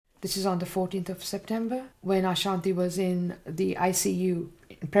This is on the 14th of September, when Ashanthi was in the ICU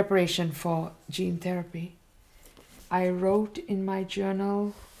in preparation for gene therapy. I wrote in my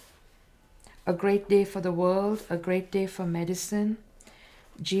journal, "A great day for the world, a great day for medicine.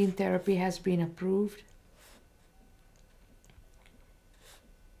 Gene therapy has been approved."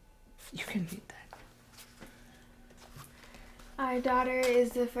 You can read that. Our daughter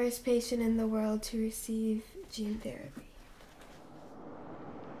is the first patient in the world to receive gene therapy.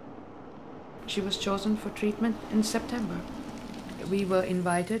 She was chosen for treatment in September. We were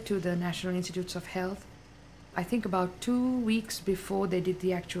invited to the National Institutes of Health, I think about 2 weeks before they did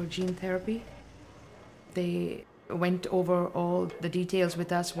the actual gene therapy. They went over all the details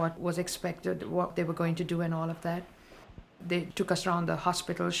with us, what was expected, what they were going to do and all of that. They took us around the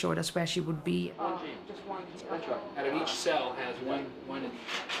hospital, showed us where she would be. Just one. That's right. Out of each cell has one.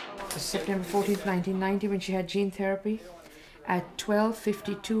 September 14th, 1990, when she had gene therapy. At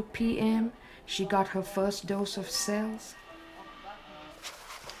 12:52 p.m., she got her first dose of cells.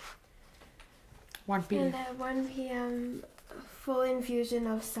 1 p.m. And at 1 p.m., full infusion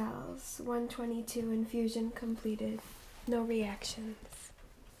of cells. 1:22 infusion completed. No reactions.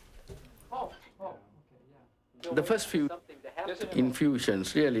 The first few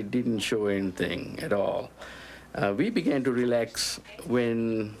infusions really didn't show anything at all. We began to relax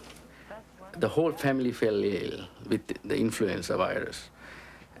when the whole family fell ill with the influenza virus.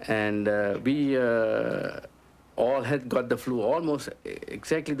 And we all had got the flu almost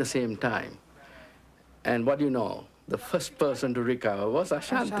exactly the same time. And what do you know? The first person to recover was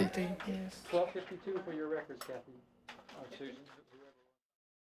Ashanthi. Ashanthi, yes. 12:52 for your records, Kathy. Susan.